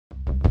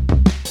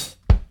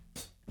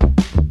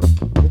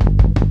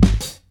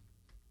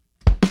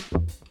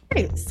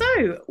Hey,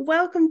 so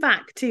welcome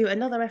back to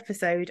another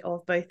episode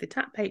of both the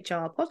Tap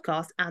HR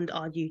podcast and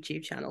our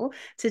YouTube channel.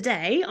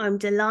 Today, I'm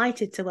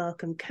delighted to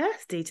welcome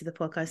Kirsty to the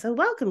podcast. So,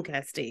 welcome,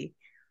 Kirsty.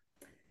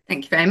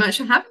 Thank you very much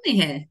for having me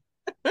here.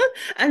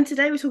 And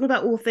today we're talking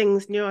about all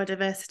things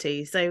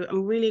neurodiversity. So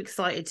I'm really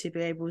excited to be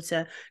able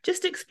to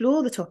just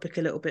explore the topic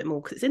a little bit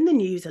more because it's in the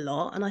news a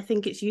lot. And I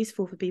think it's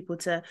useful for people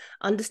to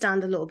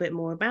understand a little bit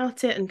more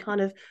about it and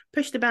kind of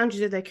push the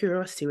boundaries of their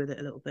curiosity with it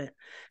a little bit.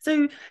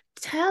 So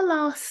tell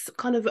us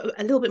kind of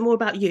a little bit more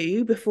about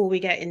you before we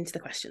get into the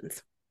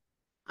questions.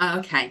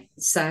 Okay,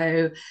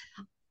 so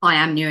I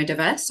am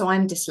neurodiverse, so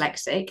I'm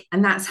dyslexic,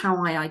 and that's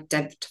how I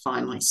identify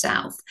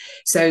myself.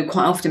 So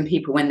quite often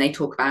people, when they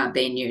talk about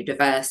being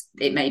neurodiverse,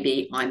 it may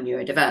be I'm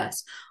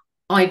neurodiverse.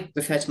 I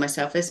refer to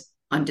myself as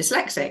I'm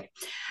dyslexic.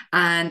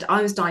 And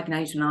I was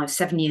diagnosed when I was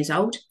 7 years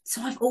old.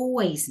 So I've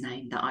always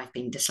known that I've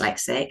been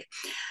dyslexic.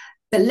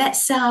 But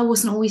let's say I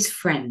wasn't always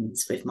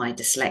friends with my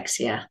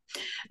dyslexia.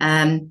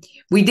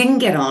 We didn't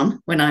get on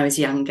when I was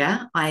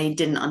younger. I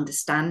didn't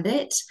understand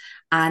it.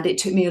 And it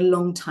took me a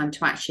long time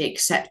to actually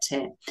accept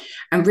it.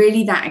 And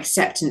really, that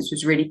acceptance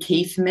was really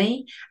key for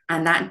me.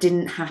 And that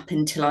didn't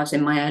happen till I was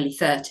in my early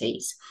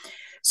 30s.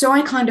 So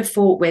I kind of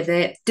fought with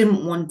it,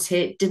 didn't want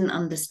it, didn't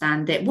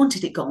understand it,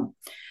 wanted it gone.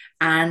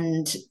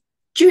 And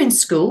during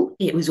school,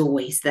 it was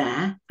always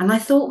there. And I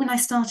thought when I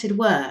started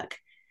work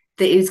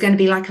that it was going to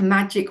be like a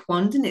magic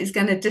wand and it's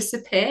going to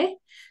disappear.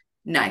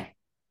 No,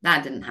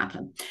 that didn't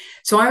happen.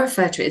 So I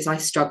refer to it as I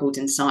struggled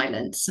in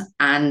silence.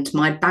 And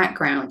my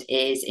background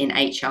is in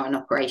HR and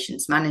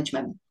operations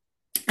management.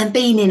 And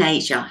being in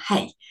HR,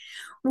 hey,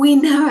 we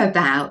know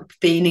about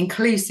being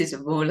inclusive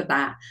of all of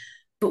that.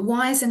 But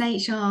why, as an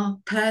HR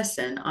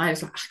person, I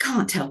was like, I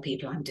can't tell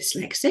people I'm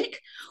dyslexic.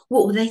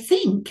 What will they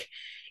think?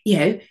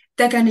 They're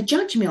going to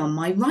judge me on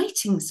my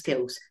writing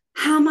skills.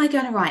 How am I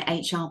going to write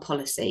HR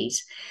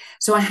policies?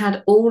 So I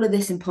had all of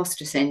this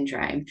imposter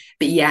syndrome,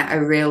 but yeah,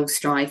 a real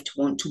strive to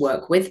want to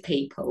work with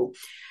people.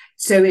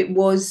 So it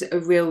was a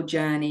real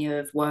journey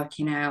of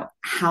working out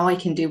how I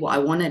can do what I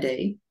want to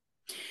do,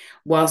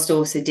 whilst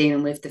also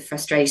dealing with the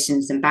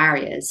frustrations and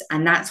barriers.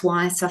 And that's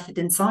why I suffered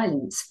in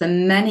silence for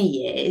many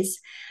years.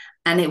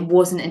 And it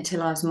wasn't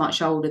until I was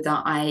much older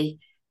that I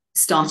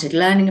started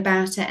learning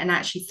about it and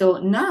actually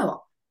thought,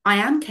 no, I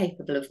am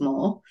capable of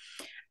more.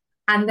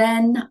 And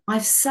then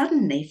I've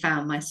suddenly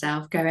found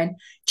myself going,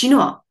 do you know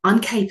what?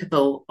 I'm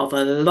capable of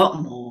a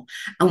lot more.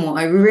 And what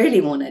I really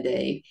want to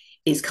do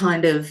is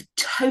kind of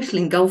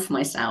totally engulf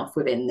myself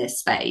within this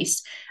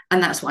space.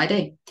 And that's what I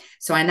do.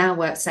 So I now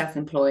work self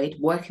employed,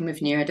 working with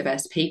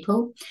neurodiverse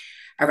people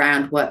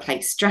around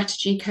workplace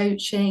strategy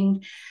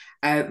coaching,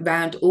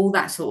 around all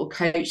that sort of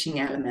coaching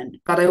element.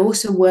 But I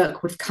also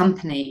work with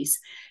companies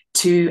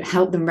to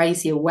help them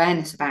raise the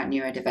awareness about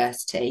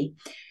neurodiversity,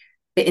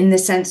 but in the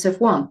sense of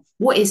one,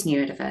 what is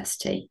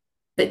neurodiversity?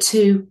 But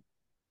two,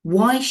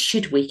 why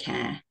should we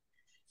care?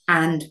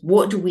 And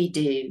what do we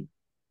do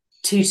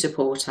to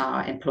support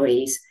our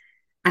employees?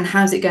 And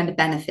how's it going to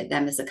benefit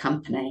them as a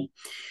company?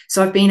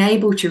 So I've been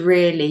able to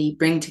really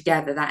bring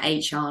together that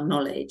HR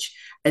knowledge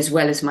as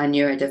well as my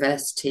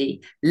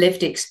neurodiversity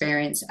lived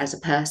experience as a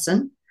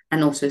person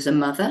and also as a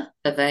mother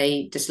of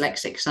a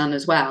dyslexic son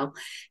as well,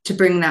 to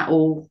bring that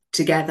all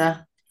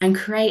together and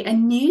create a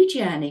new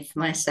journey for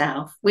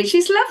myself, which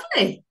is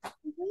lovely.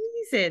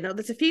 Amazing. Now,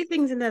 there's a few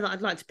things in there that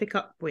I'd like to pick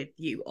up with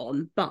you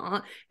on,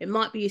 but it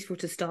might be useful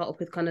to start off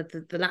with kind of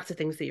the latter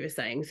things that you were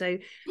saying. So,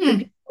 for Hmm.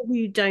 people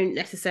who don't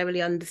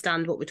necessarily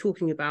understand what we're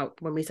talking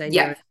about when we say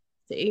Yeah.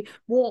 neurodiversity,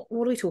 what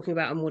are we talking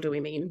about and what do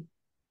we mean?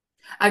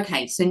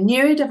 Okay, so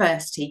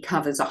neurodiversity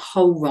covers a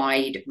whole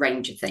wide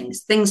range of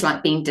things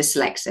like being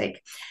dyslexic,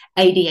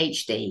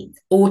 ADHD,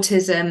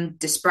 autism,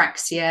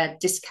 dyspraxia,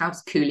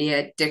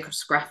 dyscalculia,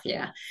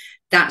 dysgraphia,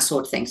 that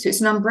sort of thing. So it's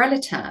an umbrella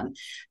term.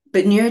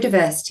 But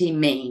neurodiversity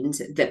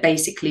means that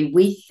basically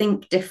we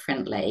think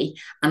differently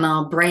and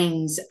our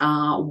brains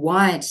are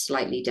wired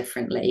slightly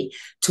differently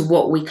to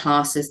what we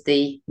class as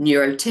the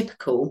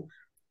neurotypical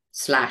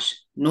slash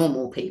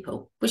normal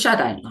people, which I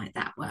don't like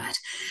that word.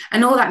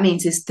 And all that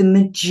means is the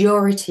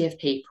majority of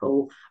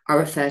people are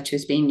referred to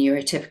as being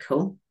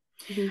neurotypical,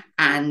 Mhm.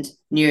 and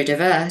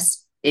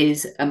neurodiverse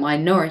is a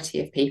minority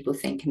of people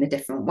think in a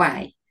different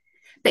way.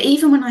 But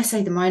even when I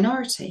say the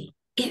minority,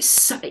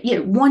 it's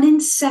one in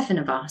seven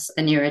of us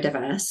are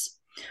neurodiverse.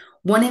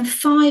 One in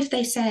five,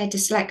 they say, are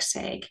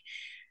dyslexic.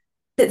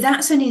 But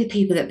that's only the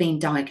people that have been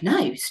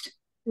diagnosed.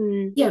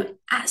 Mm.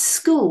 At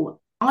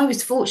school, I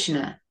was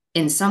fortunate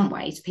in some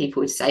ways,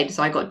 people would say, because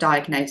I got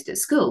diagnosed at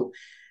school.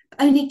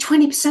 But only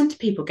 20% of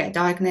people get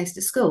diagnosed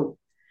at school.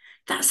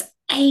 That's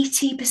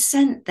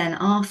 80% then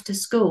after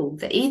school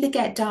that either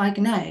get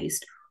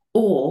diagnosed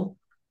or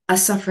are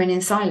suffering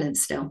in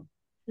silence still.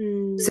 So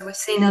Mm. we're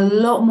seeing a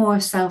lot more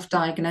of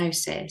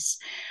self-diagnosis.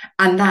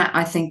 And that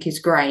I think is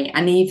great.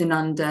 And even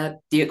under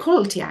the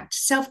Equality Act,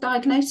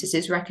 self-diagnosis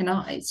is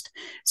recognised.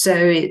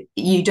 So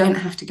you don't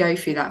have to go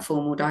through that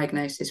formal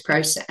diagnosis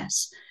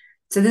process.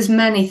 So there's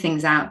many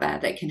things out there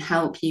that can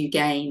help you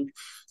gain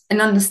an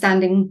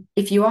understanding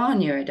if you are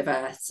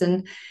neurodiverse.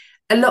 And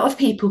a lot of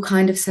people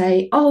kind of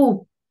say,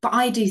 oh, but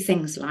I do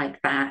things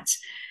like that.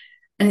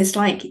 And it's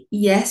like,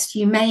 yes,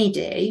 you may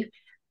do,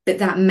 but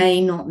that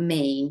may not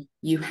mean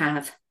you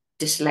have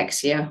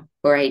dyslexia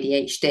or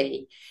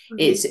ADHD. Mhm.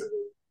 It's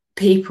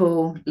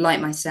people like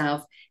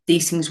myself,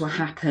 these things will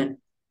happen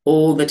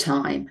all the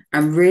time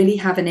and really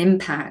have an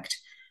impact,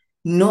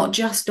 not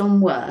just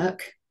on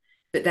work,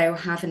 but they will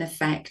have an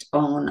effect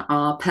on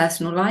our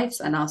personal lives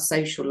and our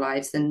social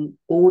lives and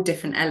all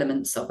different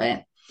elements of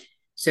it.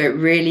 So it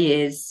really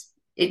is,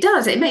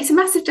 it makes a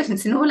massive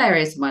difference in all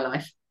areas of my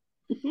life.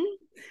 Mhm.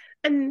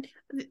 And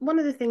one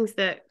of the things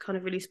that kind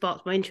of really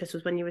sparked my interest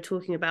was when you were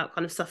talking about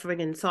kind of suffering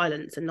in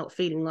silence and not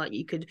feeling like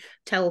you could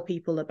tell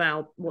people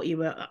about what you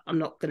were, I'm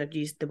not going to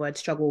use the word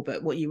struggle,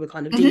 but what you were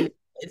kind of dealing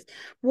Mm-hmm. with.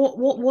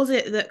 What was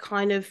it that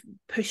kind of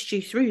pushed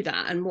you through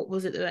that? And what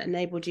was it that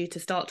enabled you to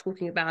start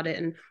talking about it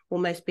and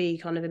almost be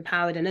kind of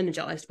empowered and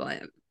energized by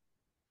it?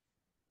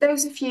 There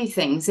was a few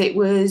things. It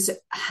was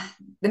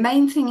the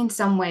main thing in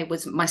some way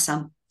was my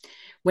son.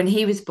 When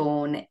he was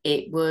born,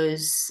 it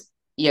was,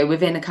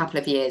 within a couple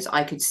of years,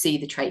 I could see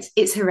the traits.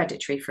 It's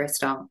hereditary for a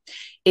start.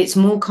 It's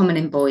more common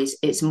in boys,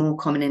 it's more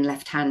common in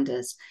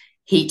left-handers.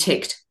 He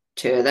ticked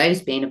two of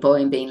those, being a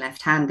boy and being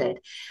left-handed.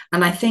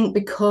 And I think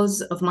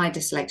because of my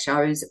dyslexia,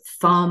 I was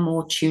far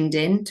more tuned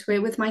in to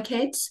it with my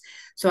kids.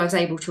 So I was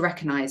able to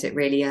recognize it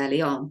really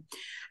early on.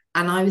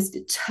 And I was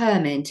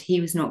determined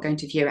he was not going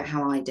to view it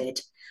how I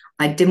did.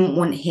 I didn't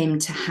want him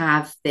to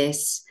have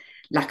this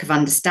lack of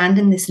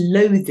understanding, this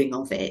loathing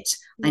of it.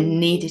 I Mm.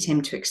 needed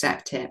him to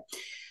accept it.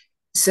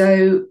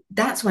 So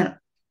that's when,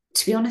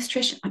 to be honest,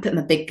 Trish, I put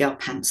my big girl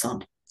pants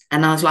on.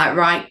 And I was like,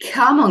 right,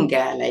 come on,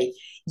 girlie,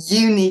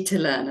 you need to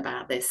learn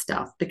about this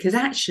stuff because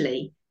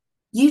actually,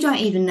 you don't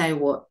even know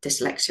what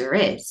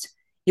dyslexia is.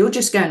 You're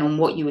just going on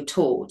what you were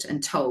taught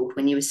and told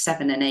when you were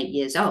 7 and 8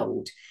 years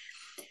old.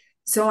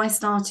 So I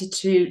started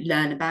to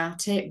learn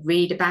about it,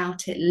 read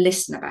about it,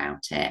 listen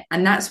about it.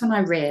 And that's when I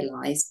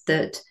realized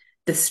that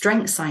the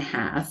strengths I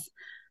have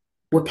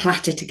were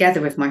platted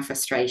together with my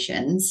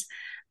frustrations.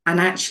 And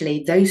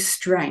actually, those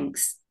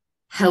strengths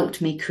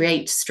helped me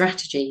create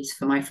strategies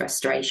for my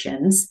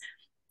frustrations.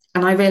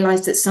 And I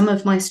realized that some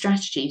of my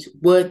strategies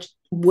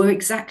were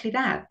exactly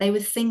that. They were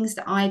things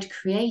that I'd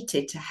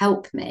created to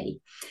help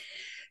me.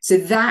 So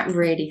that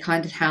really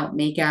kind of helped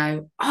me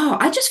go, oh,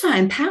 I just felt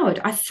empowered.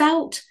 I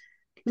felt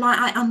like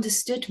I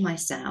understood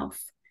myself.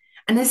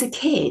 And as a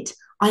kid,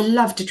 I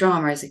loved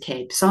drama as a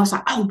kid. So I was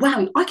like, oh,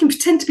 wow, I can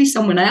pretend to be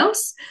someone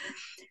else.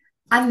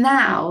 And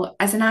now,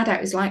 as an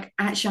adult, it's like,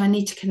 actually, I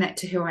need to connect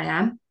to who I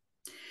am.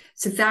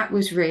 So that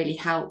was really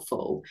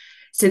helpful.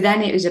 So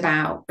then it was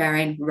about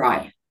bearing,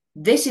 right,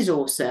 this is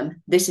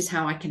awesome. This is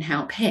how I can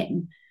help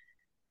him.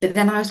 But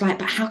then I was like,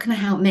 but how can I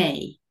help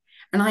me?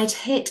 And I'd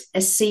hit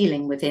a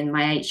ceiling within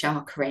my HR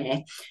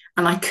career,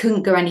 and I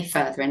couldn't go any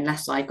further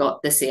unless I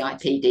got the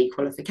CIPD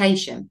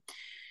qualification.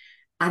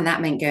 And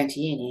that meant going to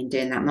uni and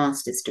doing that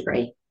master's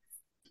degree.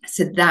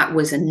 So that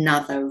was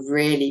another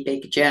really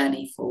big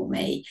journey for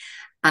me.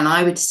 And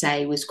I would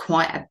say was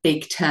quite a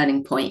big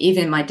turning point.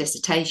 Even in my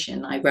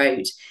dissertation, I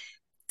wrote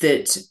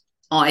that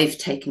I've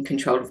taken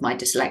control of my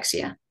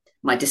dyslexia.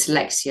 My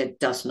dyslexia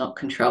does not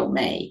control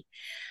me.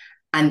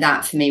 And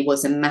that for me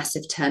was a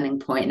massive turning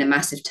point and a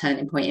massive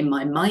turning point in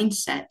my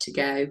mindset to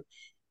go,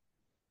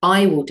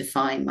 I will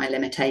define my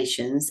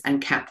limitations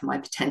and cap my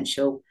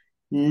potential,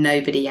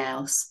 nobody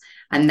else.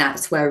 And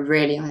that's where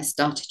really I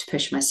started to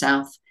push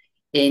myself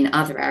in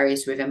other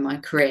areas within my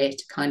career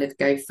to kind of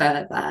go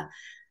further.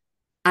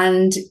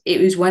 And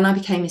it was when I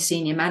became a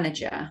senior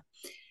manager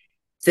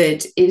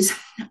that is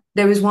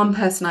there was one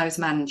person I was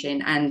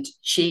managing and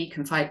she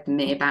confided in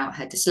me about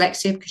her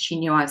dyslexia because she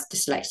knew I was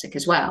dyslexic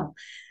as well.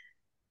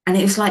 And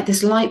it was like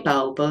this light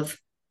bulb of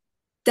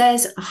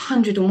there's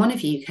 101 of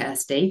you,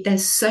 Kirsty.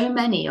 There's so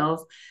many of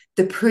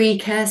the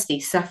pre-Kirsty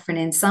suffering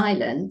in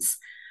silence.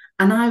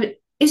 And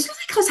it's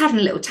like I was having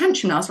a little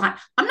tantrum. I was like,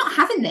 I'm not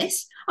having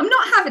this. I'm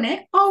not having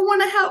it. I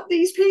want to help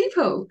these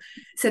people.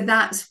 So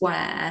that's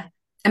where,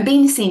 and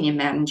being a senior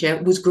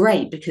manager was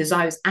great because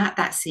I was at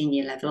that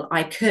senior level.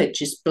 I could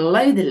just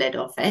blow the lid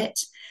off it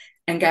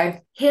and go,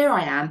 here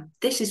I am.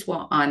 This is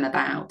what I'm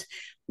about.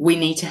 We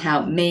need to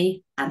help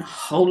me and a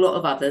whole lot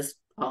of others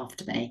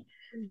after me.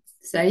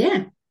 So,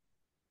 yeah,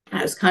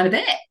 that was kind of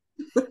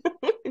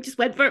it. Just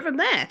went for it from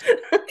there.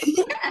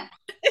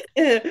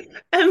 Yeah.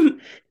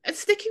 um,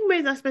 Sticking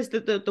with, I suppose,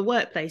 the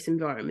workplace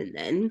environment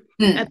then,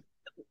 um, Mm.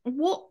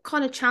 what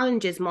kind of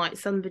challenges might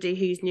somebody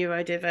who's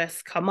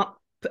neurodiverse come up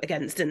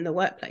against in the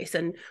workplace,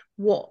 and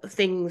what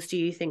things do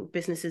you think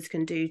businesses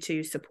can do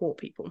to support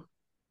people?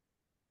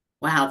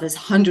 Wow, there's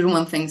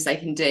 101 things they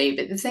can do,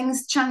 but the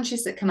things,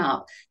 challenges that come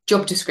up,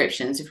 job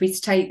descriptions, if we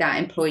take that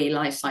employee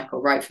life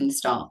cycle right from the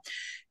start,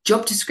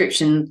 job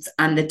descriptions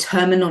and the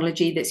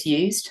terminology that's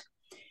used,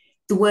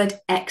 the word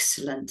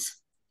excellent,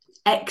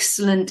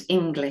 excellent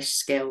English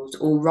skills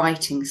or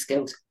writing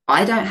skills.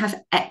 I don't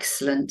have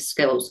excellent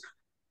skills.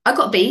 I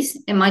got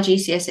B's in my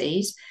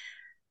GCSEs,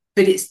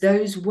 but it's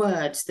those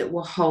words that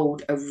will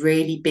hold a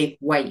really big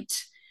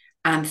weight.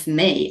 And for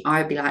me,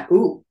 I'd be like,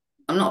 ooh,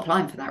 I'm not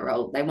applying for that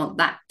role. They want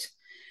that.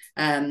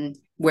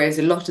 Whereas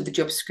a lot of the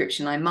job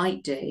description I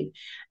might do.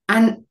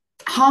 And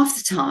half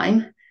the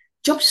time,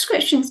 job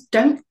descriptions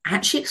don't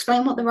actually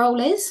explain what the role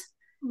is.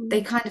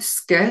 They kind of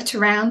skirt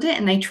around it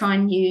and they try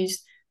and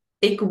use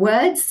big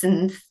words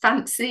and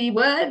fancy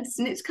words.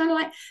 And it's kind of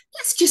like,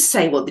 let's just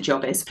say what the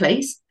job is,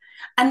 please.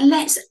 And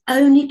let's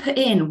only put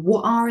in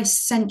what our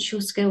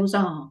essential skills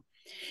are.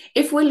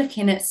 If we're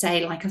looking at,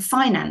 say, like a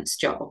finance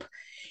job,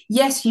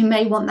 yes, you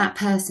may want that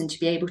person to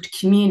be able to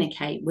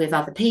communicate with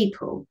other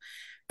people.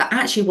 But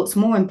actually, what's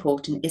more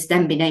important is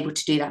them being able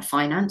to do that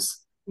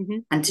finance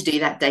and to do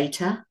that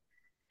data.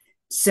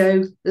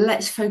 So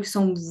let's focus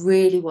on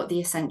really what the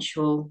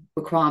essential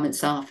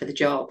requirements are for the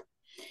job.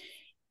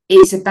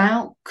 It's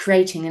about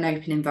creating an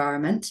open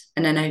environment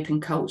and an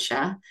open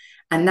culture.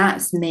 And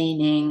that's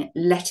meaning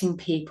letting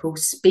people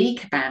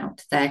speak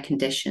about their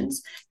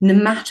conditions, no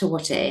matter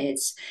what it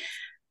is.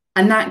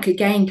 And that,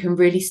 again, can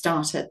really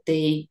start at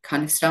the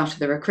kind of start of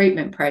the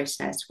recruitment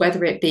process,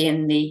 whether it be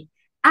in the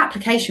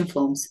application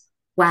forms.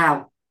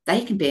 Wow,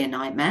 they can be a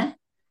nightmare.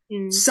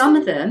 Some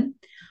of them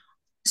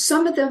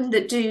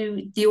that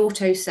do the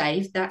auto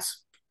save,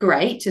 that's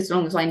great, as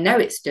long as I know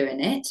it's doing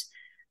it.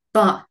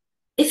 But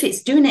if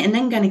it's doing it and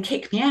then going to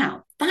kick me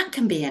out, that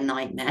can be a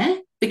nightmare,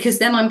 because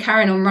then I'm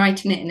carrying on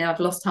writing it and I've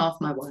lost half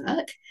my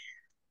work.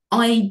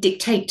 I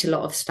dictate a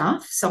lot of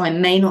stuff, so I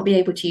may not be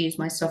able to use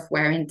my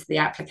software into the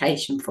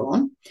application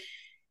form.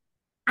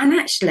 And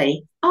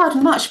actually,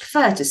 I'd much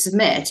prefer to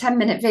submit a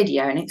 10-minute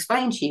video and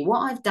explain to you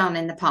what I've done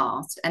in the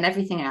past and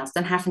everything else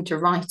than having to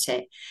write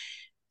it,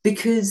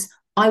 because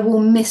I will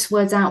miss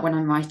words out when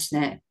I'm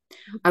writing it.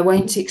 I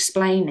won't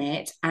explain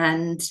it,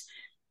 and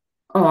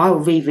I'll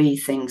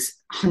reread things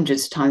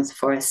hundreds of times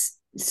before I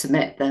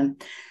submit them.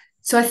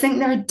 So I think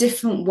there are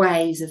different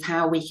ways of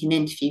how we can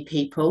interview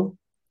people.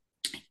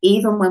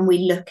 Even when we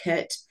look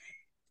at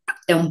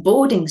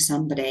onboarding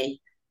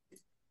somebody,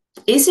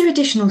 is there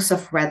additional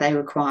software they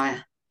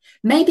require?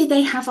 Maybe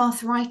they have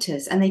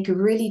arthritis and they could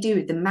really do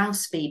with the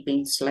mouse speed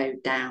being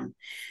slowed down.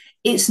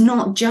 It's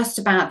not just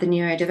about the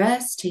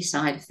neurodiversity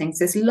side of things.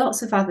 There's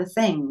lots of other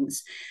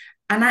things.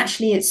 And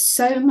actually, it's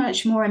so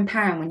much more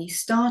empowering when you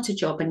start a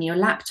job and your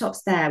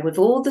laptop's there with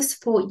all the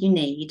support you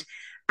need,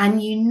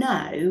 and you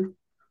know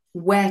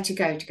where to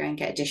go and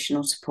get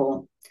additional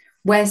support.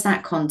 Where's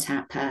that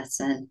contact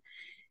person?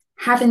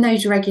 Having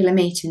those regular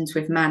meetings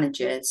with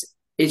managers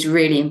is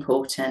really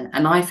important.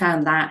 And I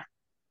found that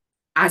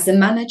as a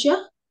manager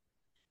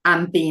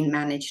and being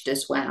managed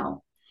as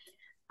well.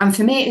 And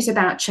for me, it's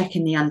about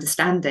checking the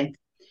understanding.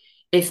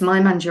 If my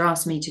manager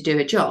asks me to do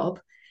a job,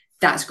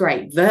 that's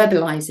great.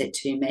 Verbalize it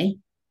to me,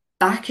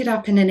 back it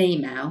up in an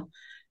email.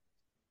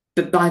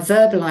 But by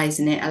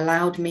verbalizing it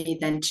allowed me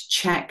then to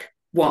check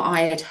what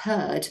I had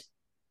heard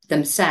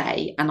them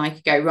say. And I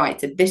could go, right,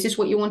 so this is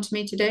what you wanted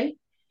me to do.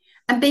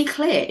 And be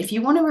clear. If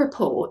you want a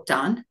report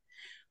done,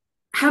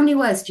 how many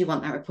words do you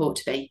want that report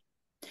to be?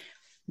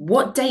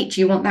 What date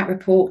do you want that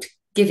report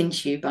given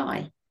to you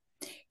by?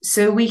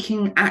 So we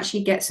can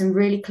actually get some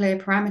really clear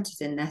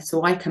parameters in there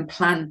so I can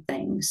plan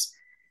things.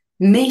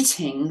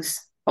 Meetings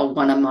are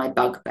one of my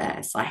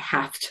bugbears, I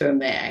have to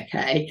admit,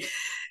 okay?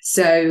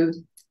 So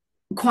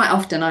quite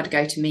often I'd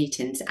go to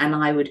meetings and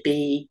I would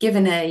be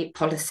given a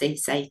policy,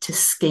 say, to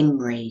skim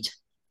read.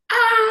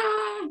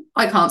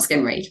 I can't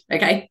skim read,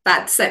 okay?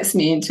 That sets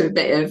me into a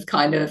bit of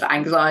kind of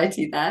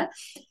anxiety there,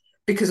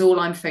 because all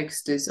I'm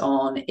focused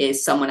on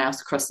is someone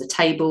else across the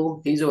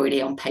table who's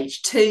already on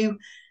page 2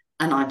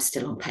 and I'm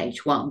still on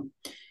page 1.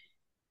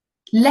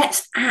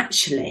 Let's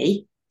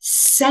actually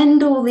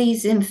send all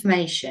these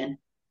information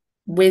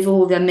with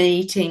all the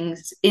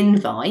meetings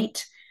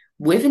invite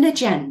with an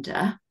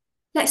agenda.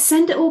 Let's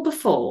send it all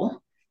before.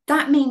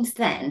 That means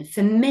then,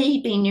 for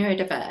me being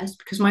neurodiverse,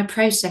 because my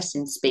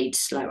processing speed's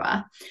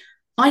slower,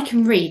 I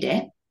can read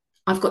it.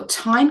 I've got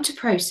time to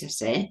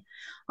process it.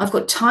 I've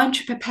got time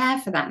to prepare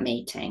for that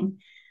meeting.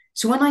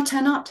 So when I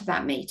turn up to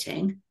that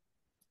meeting,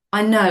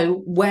 I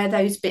know where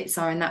those bits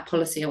are in that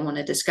policy I want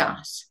to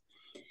discuss.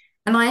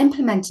 And I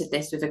implemented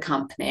this with a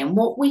company. And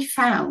what we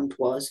found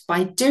was,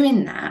 by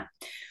doing that,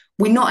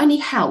 we not only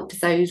helped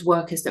those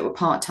workers that were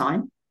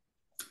part-time,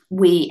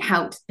 we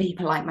helped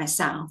people like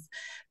myself,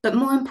 but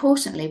more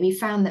importantly, we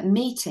found that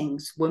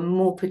meetings were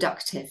more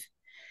productive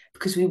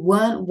because we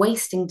weren't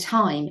wasting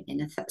time,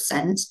 in a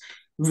sense,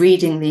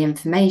 reading the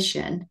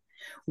information.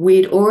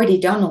 We'd already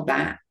done all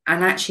that.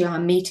 And actually, our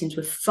meetings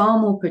were far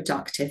more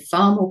productive,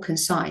 far more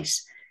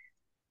concise.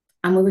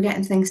 And we were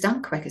getting things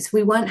done quicker. So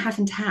we weren't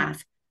having to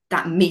have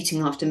that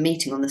meeting after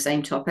meeting on the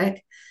same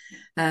topic.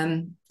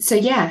 So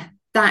yeah,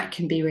 that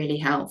can be really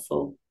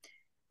helpful.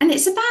 And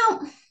it's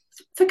about,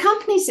 for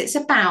companies, it's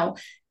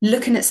about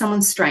looking at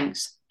someone's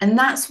strengths. And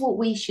that's what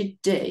we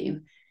should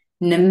do,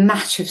 no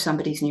matter if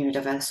somebody's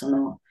neurodiverse or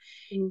not.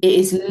 It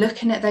is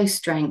looking at those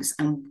strengths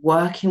and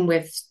working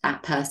with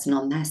that person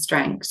on their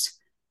strengths.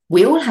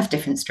 We all have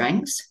different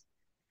strengths.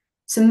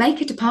 So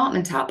make a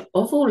department up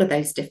of all of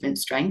those different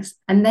strengths,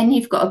 and then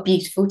you've got a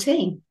beautiful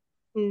team.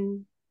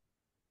 And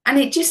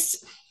it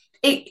just,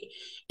 it,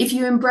 if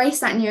you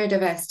embrace that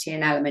neurodiversity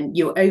and element,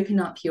 you'll open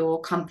up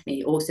your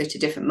company also to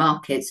different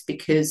markets,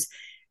 because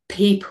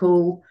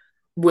people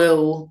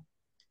will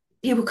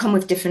people come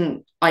with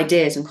different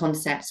ideas and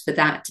concepts for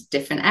that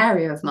different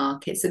area of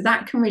market. So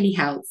that can really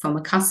help from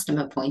a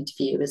customer point of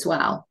view as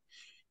well.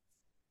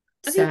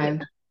 I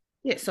think, So,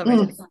 yeah,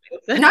 sorry.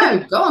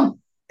 no, go on.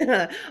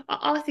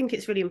 I think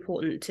it's really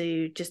important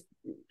to just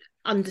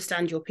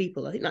understand your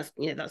people. I think that's,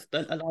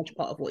 that's a large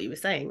part of what you were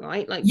saying,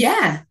 right? Like,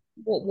 Yeah.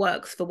 what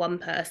works for one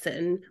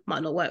person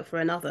might not work for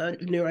another,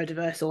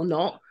 neurodiverse or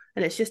not.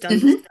 And it's just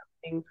Mm-hmm.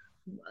 understanding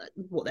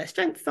what their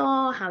strengths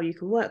are, how you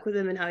can work with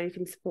them, and how you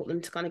can support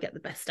them to kind of get the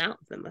best out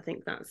of them. I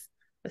think that's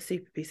a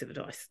super piece of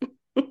advice.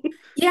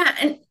 Yeah.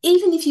 And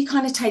even if you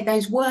kind of take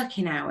those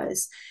working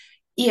hours,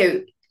 you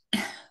know,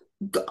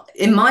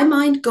 in my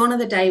mind, gone are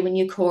the day when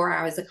your core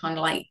hours are kind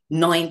of like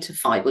 9 to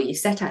 5, or you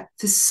set out.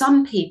 For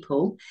some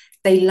people,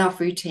 they love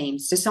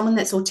routines. So someone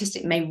that's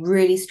autistic may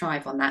really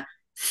strive on that.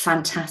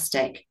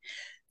 Fantastic.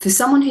 For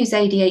someone who's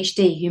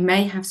ADHD, who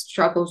may have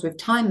struggles with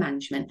time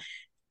management,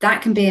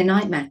 that can be a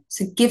nightmare.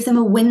 So give them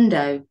a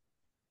window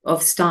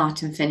of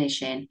start and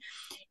finishing.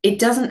 It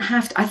doesn't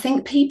have to, I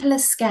think people are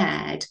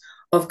scared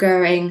of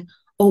going,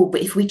 oh,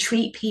 but if we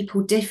treat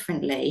people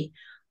differently,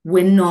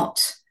 we're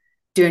not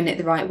doing it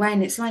the right way.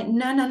 And it's like,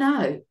 no, no,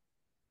 no.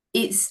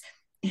 It's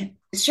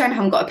showing I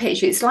haven't got a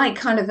picture. It's like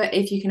kind of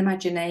if you can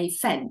imagine a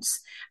fence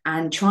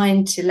and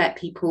trying to let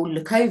people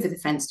look over the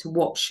fence to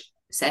watch,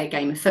 say, a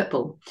game of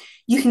football.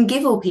 You can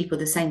give all people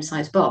the same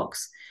size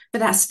box, but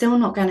that's still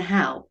not going to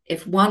help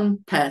if one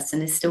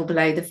person is still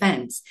below the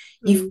fence.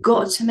 You've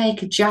got to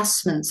make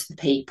adjustments for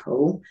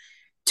people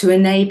to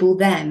enable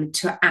them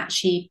to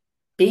actually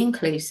be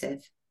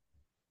inclusive.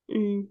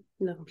 No,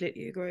 I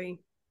completely agree.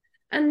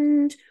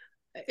 And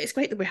it's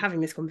great that we're having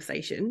this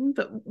conversation,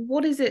 but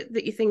what is it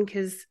that you think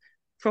has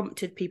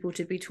prompted people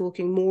to be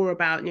talking more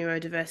about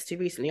neurodiversity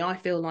recently? I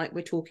feel like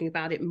we're talking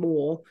about it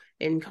more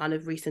in kind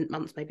of recent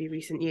months, maybe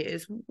recent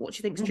years. What do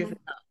you think's driven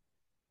that?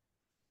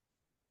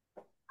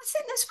 I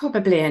think there's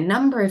probably a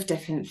number of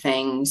different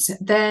things.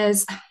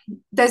 There's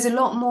a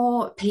lot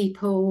more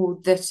people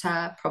that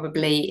are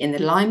probably in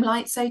the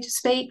limelight, so to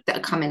speak, that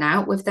are coming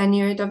out with their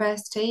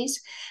neurodiversities.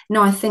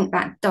 No, I think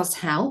that does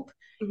help.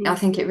 I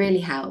think it really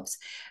helps.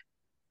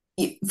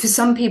 For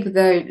some people,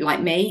 though,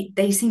 like me,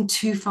 they seem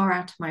too far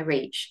out of my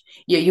reach.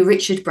 Your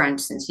Richard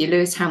Bransons, your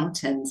Lewis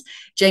Hamiltons,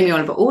 Jamie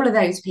Oliver, all of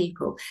those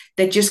people,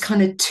 they're just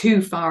kind of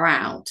too far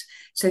out.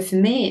 So for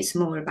me, it's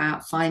more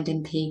about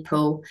finding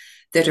people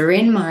that are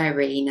in my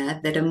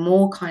arena, that are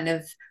more kind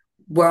of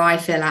where I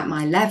feel at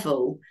my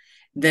level,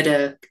 that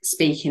are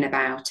speaking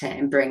about it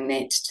and bringing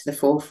it to the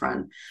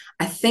forefront.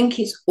 I think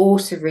it's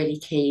also really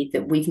key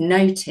that we've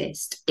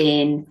noticed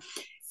in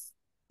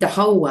the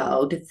whole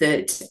world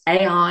that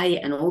AI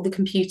and all the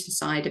computer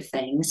side of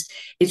things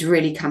is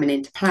really coming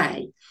into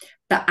play.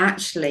 But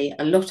actually,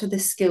 a lot of the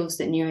skills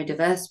that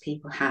neurodiverse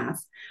people have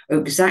are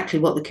exactly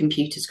what the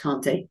computers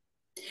can't do.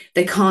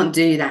 They can't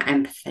do that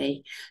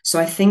empathy. So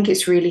I think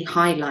it's really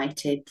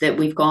highlighted that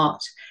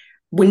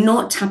we're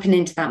not tapping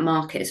into that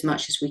market as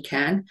much as we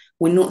can.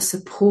 We're not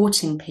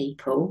supporting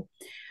people.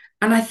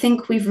 And I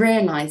think we've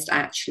realized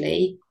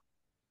actually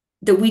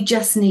that we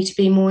just need to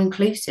be more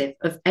inclusive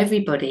of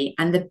everybody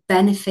and the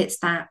benefits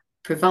that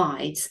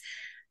provides.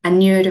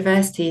 And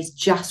neurodiversity is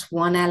just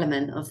one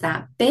element of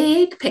that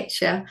big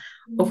picture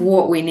of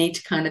what we need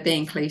to kind of be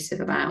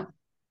inclusive about.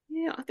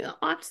 Yeah, I think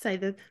I have to say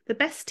the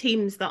best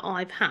teams that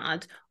I've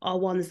had are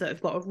ones that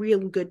have got a real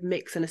good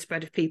mix and a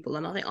spread of people.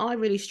 And I think I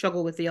really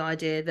struggle with the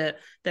idea that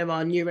there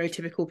are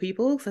neurotypical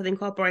people. So I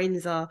think our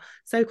brains are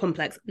so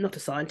complex. I'm not a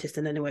scientist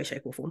in any way,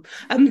 shape, or form.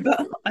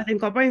 But I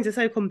think our brains are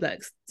so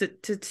complex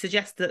to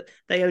suggest that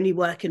they only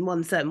work in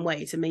one certain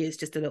way, to me, is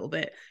just a little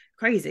bit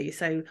crazy.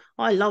 So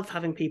I love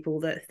having people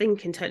that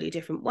think in totally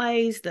different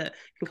ways, that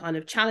can kind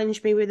of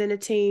challenge me within a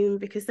team,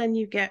 because then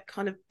you get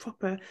kind of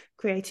proper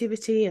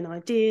creativity and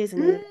ideas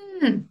and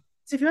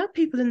so if you have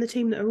people in the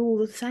team that are all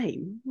the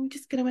same, we're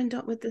just going to end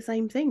up with the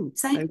same thing.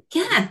 So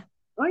yeah,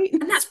 right,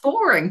 and that's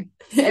boring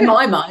in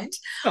my mind.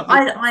 oh,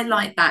 I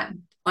like that.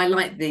 I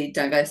like the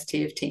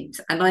diversity of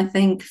teams, and I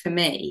think for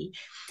me,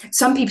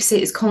 some people see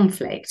it as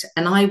conflict,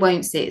 and I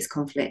won't see it as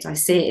conflict. I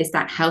see it as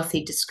that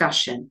healthy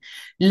discussion,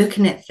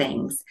 looking at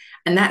things,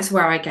 and that's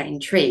where I get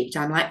intrigued.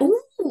 I'm like,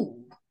 oh,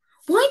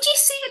 why do you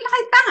see it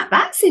like that?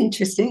 That's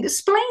interesting.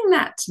 Explain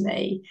that to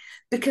me,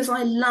 because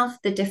I love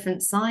the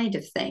different side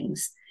of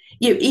things.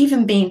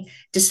 Even being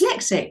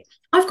dyslexic,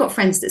 I've got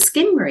friends that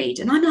skim read,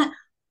 and I'm like,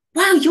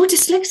 wow, you're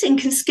dyslexic and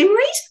can skim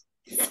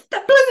read?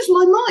 That blows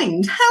my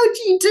mind. How do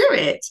you do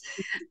it?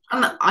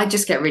 I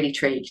just get really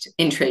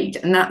intrigued,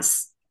 and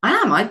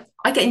I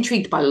get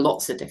intrigued by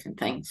lots of different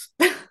things.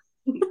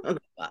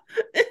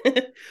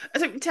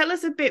 So tell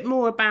us a bit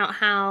more about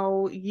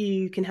how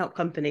you can help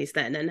companies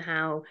then, and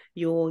how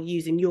you're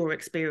using your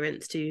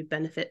experience to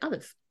benefit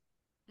others.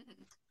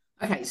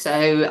 Okay,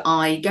 so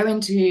I go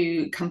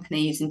into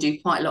companies and do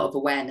quite a lot of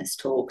awareness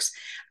talks,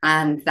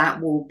 and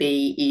that will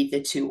be either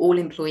to all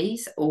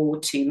employees or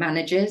to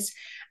managers.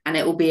 And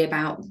it will be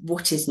about,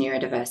 what is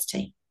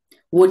neurodiversity?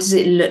 What does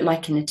it look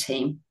like in a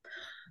team?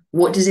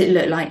 What does it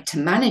look like to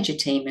manage a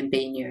team and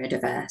be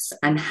neurodiverse?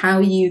 And how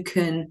you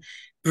can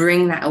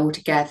bring that all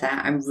together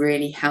and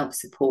really help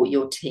support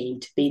your team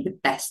to be the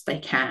best they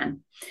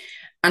can.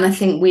 And I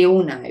think we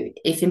all know,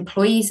 if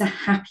employees are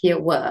happy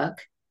at work,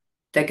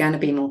 they're going to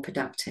be more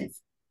productive.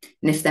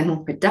 And if they're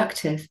more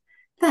productive,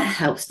 that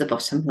helps the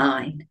bottom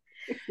line.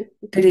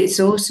 But it's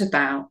also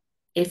about,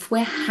 if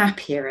we're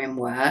happier in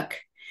work,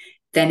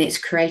 then it's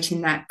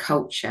creating that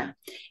culture.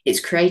 It's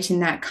creating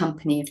that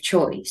company of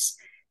choice.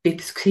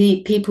 Because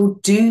people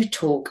do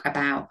talk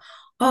about,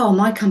 oh,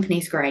 my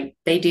company's great.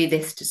 They do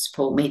this to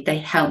support me. They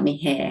help me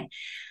here.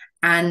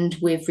 And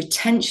with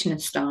retention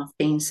of staff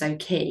being so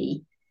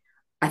key,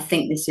 I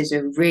think this is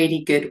a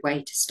really good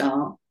way to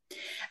start.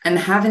 And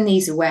having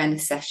these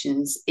awareness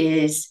sessions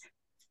is,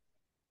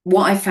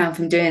 what I found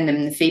from doing them,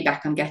 and the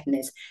feedback I'm getting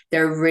is,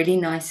 they're a really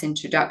nice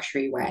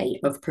introductory way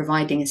of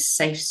providing a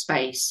safe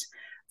space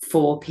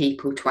for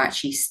people to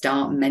actually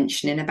start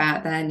mentioning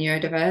about their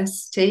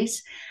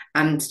neurodiversities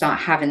and start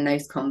having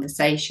those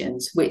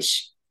conversations,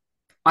 which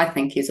I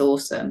think is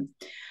awesome.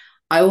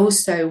 I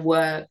also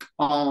work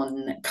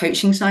on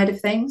coaching side of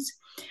things.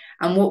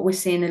 And what we're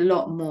seeing a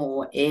lot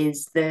more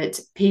is that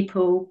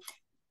people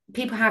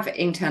have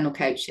internal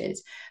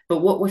coaches, but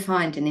what we're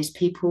finding is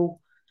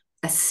people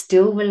are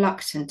still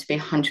reluctant to be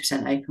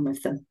 100% open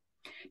with them,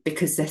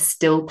 because they're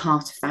still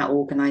part of that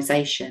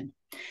organization.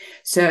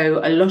 So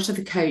a lot of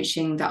the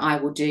coaching that I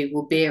will do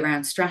will be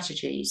around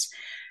strategies,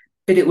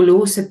 but it will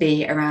also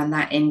be around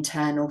that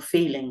internal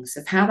feelings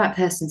of how that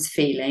person's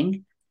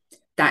feeling,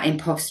 that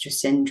imposter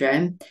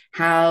syndrome,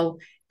 how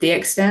the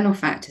external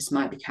factors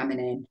might be coming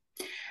in.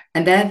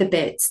 And they're the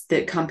bits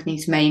that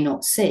companies may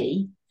not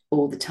see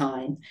all the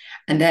time.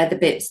 And they're the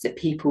bits that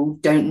people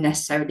don't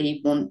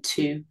necessarily want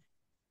to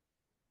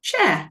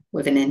share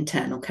with an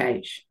internal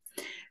coach.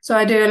 So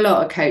I do a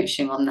lot of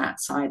coaching on that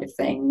side of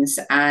things,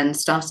 and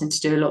starting to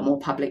do a lot more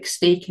public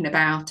speaking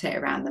about it,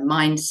 around the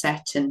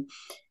mindset and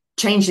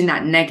changing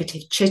that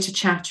negative chitter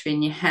chatter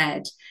in your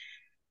head.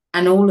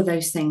 And all of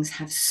those things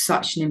have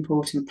such an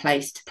important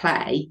place to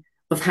play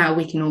of how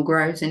we can all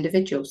grow as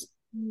individuals.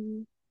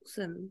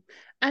 Awesome.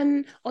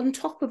 And on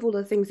top of all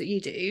the things that you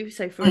do,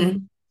 so for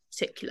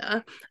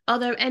particular, are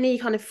there any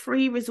kind of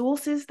free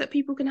resources that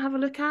people can have a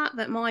look at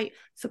that might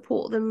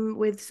support them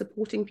with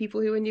supporting people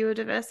who are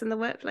neurodiverse in the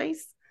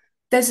workplace?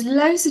 There's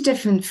loads of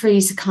different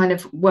frees to kind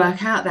of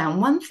work out there.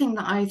 And one thing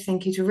that I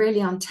think is really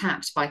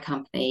untapped by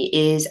company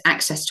is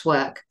Access to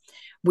Work,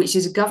 which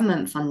is a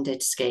government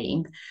funded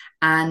scheme.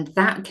 And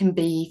that can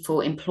be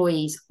for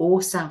employees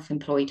or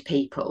self-employed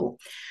people.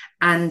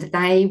 And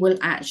they will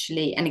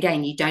actually, and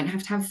again, you don't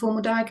have to have a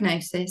formal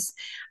diagnosis,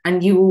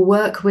 and you will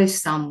work with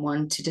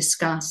someone to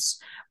discuss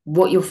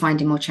what you're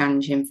finding more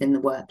challenging within the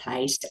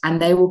workplace.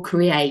 And they will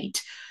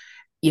create,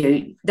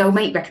 they'll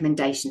make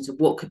recommendations of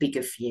what could be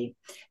good for you.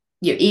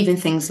 Even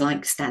things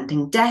like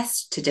standing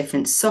desks, to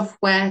different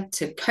software,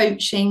 to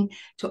coaching,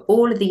 to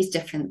all of these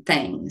different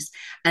things.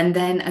 And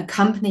then a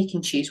company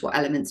can choose what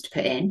elements to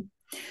put in.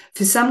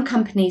 For some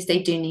companies,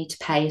 they do need to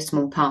pay a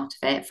small part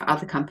of it. For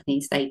other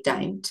companies, they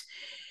don't.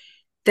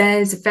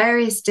 There's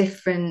various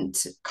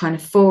different kind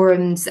of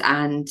forums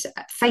and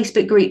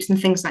Facebook groups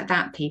and things like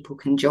that people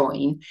can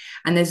join.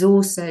 And there's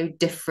also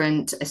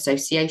different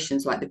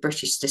associations like the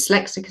British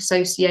Dyslexic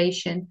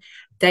Association.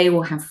 They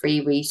will have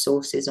free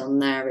resources on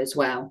there as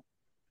well.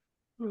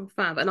 Oh,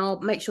 fab. And I'll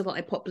make sure that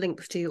I pop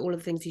links to all of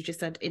the things you just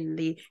said in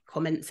the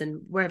comments,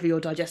 and wherever you're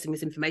digesting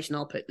this information,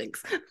 I'll put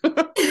links.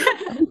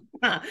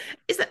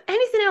 Is there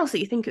anything else that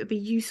you think it would be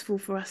useful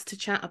for us to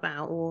chat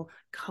about or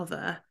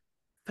cover,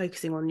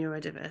 focusing on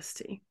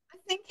neurodiversity?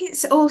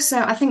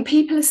 I think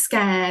people are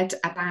scared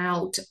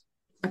about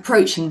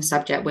approaching the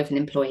subject with an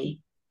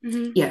employee.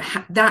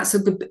 That's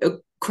a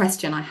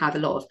question I have a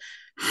lot of.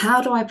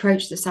 How do I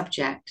approach the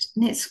subject?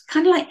 And it's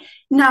kind of like,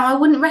 no, I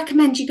wouldn't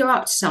recommend you go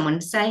up to someone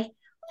and say,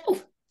 oh,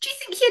 do you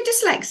think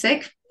you're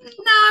dyslexic? No,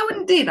 I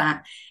wouldn't do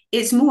that.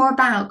 It's more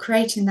about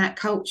creating that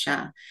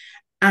culture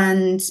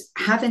and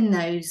having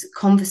those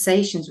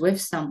conversations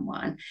with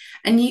someone.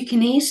 And you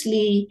can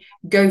easily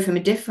go from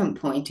a different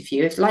point of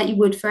view, like you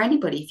would for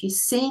anybody. If you've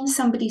seen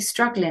somebody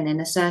struggling in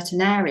a certain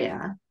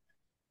area,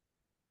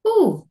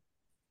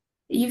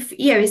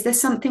 is there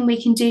something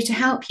we can do to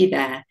help you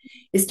there?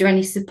 Is there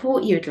any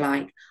support you'd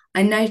like?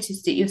 I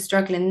noticed that you're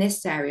struggling in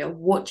this area.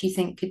 What do you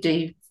think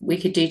we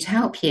could do to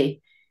help you?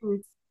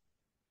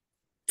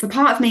 For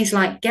part of me is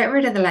like, get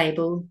rid of the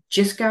label,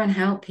 just go and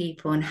help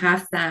people and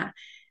have that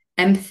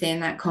empathy in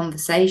that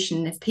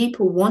conversation. If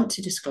people want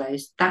to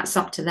disclose, that's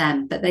up to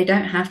them, but they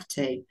don't have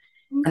to.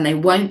 And they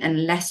won't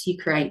unless you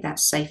create that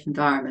safe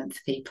environment for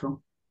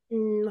people.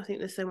 I think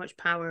there's so much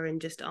power in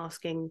just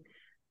asking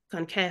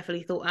kind of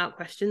carefully thought out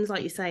questions.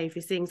 Like you say, if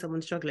you're seeing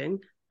someone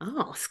struggling,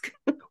 ask.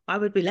 Why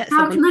would we let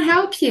How someone... can I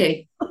help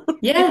you?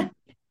 Yeah.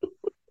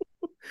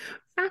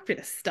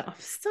 Fabulous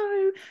stuff.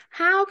 So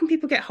how can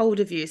people get hold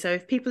of you? So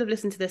if people have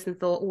listened to this and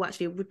thought, oh,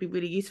 actually, it would be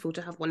really useful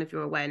to have one of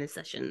your awareness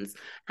sessions,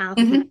 how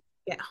can people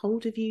get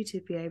hold of you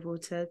to be able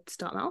to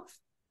start that off?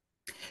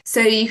 So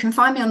you can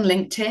find me on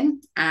LinkedIn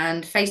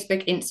and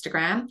Facebook,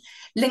 Instagram.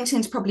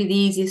 LinkedIn's probably the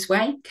easiest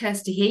way,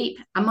 Kirsty Heap.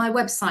 And my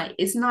website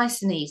is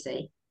nice and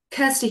easy,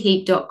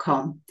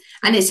 kirstyheap.com.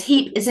 And it's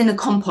heap is in a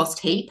compost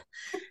heap.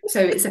 So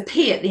it's a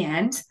P at the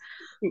end.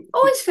 I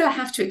always feel I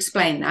have to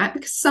explain that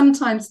because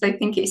sometimes they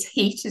think it's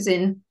heat as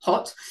in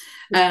hot.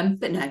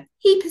 But no,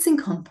 heap is in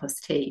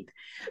compost heap.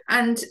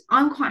 And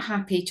I'm quite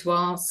happy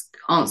to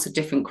answer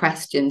different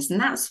questions. And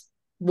that's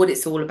what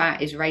it's all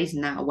about, is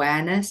raising that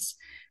awareness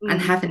and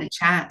having a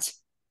chat.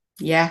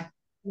 Yeah.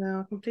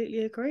 No, I completely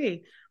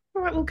agree.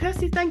 All right, well,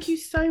 Kirsty, thank you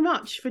so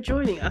much for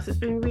joining us. It's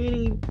been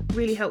really,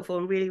 really helpful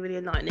and really, really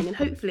enlightening. And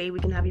hopefully we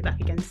can have you back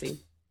again soon.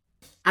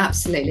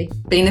 Absolutely.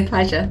 Been a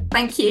pleasure.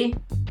 Thank you.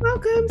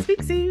 Welcome.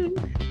 Speak soon.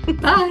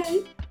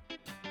 Bye.